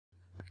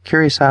A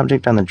curious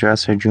object on the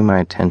dresser drew my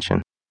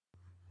attention.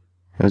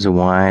 There was a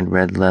wide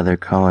red leather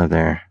collar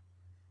there,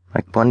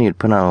 like one you'd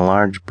put on a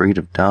large breed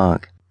of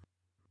dog.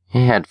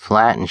 It had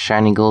flat and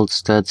shiny gold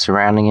studs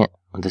surrounding it,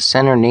 with a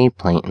center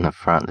nameplate in the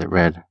front that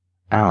read,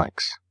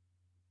 Alex.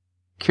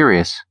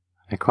 Curious,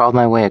 I crawled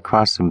my way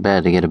across the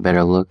bed to get a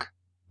better look,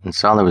 and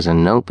saw there was a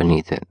note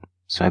beneath it,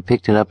 so I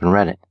picked it up and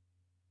read it.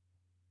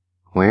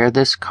 Wear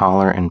this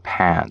collar and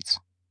pads.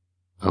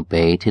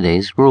 Obey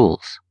today's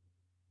rules.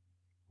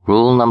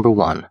 Rule number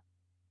 1.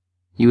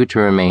 You are to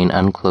remain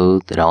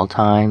unclothed at all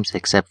times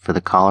except for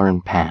the collar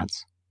and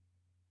pads.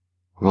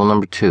 Rule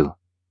number 2.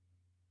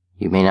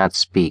 You may not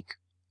speak.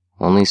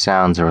 Only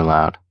sounds are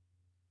allowed.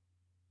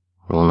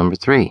 Rule number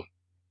 3.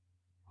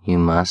 You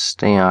must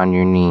stay on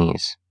your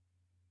knees.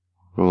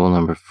 Rule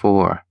number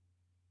 4.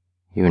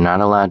 You are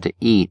not allowed to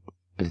eat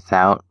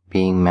without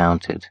being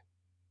mounted.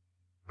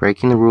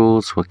 Breaking the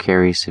rules will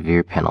carry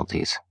severe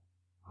penalties.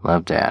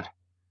 Love, Dad.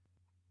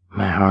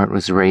 My heart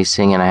was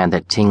racing and I had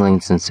that tingling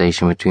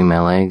sensation between my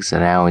legs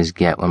that I always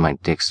get when my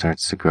dick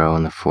starts to grow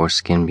and the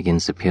foreskin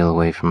begins to peel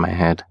away from my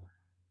head.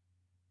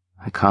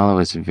 The collar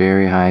was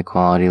very high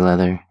quality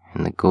leather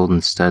and the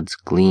golden studs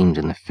gleamed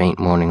in the faint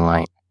morning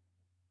light.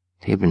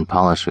 They had been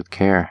polished with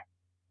care.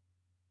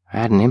 I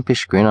had an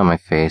impish grin on my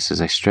face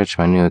as I stretched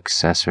my new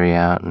accessory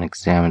out and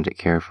examined it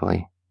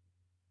carefully.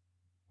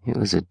 It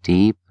was a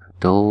deep,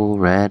 dull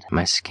red, and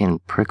my skin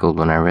prickled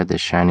when I read the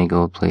shiny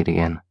gold plate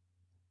again.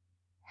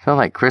 It felt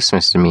like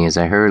Christmas to me as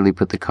I hurriedly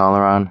put the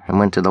collar on and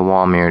went to the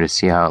wall mirror to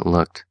see how it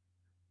looked.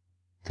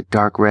 The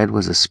dark red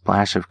was a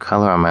splash of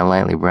color on my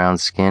lightly brown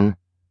skin,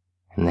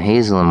 and the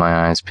hazel in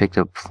my eyes picked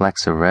up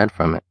flecks of red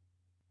from it.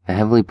 The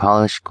heavily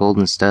polished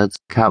golden studs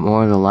caught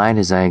more of the light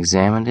as I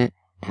examined it,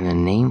 and the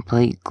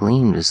nameplate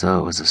gleamed as though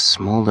it was a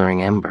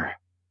smoldering ember.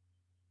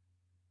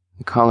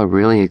 The collar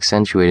really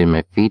accentuated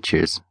my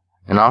features,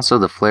 and also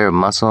the flare of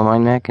muscle on my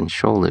neck and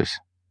shoulders.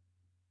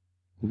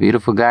 The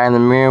beautiful guy in the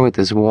mirror with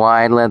his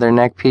wide leather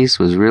neckpiece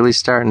was really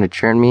starting to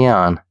turn me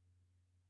on.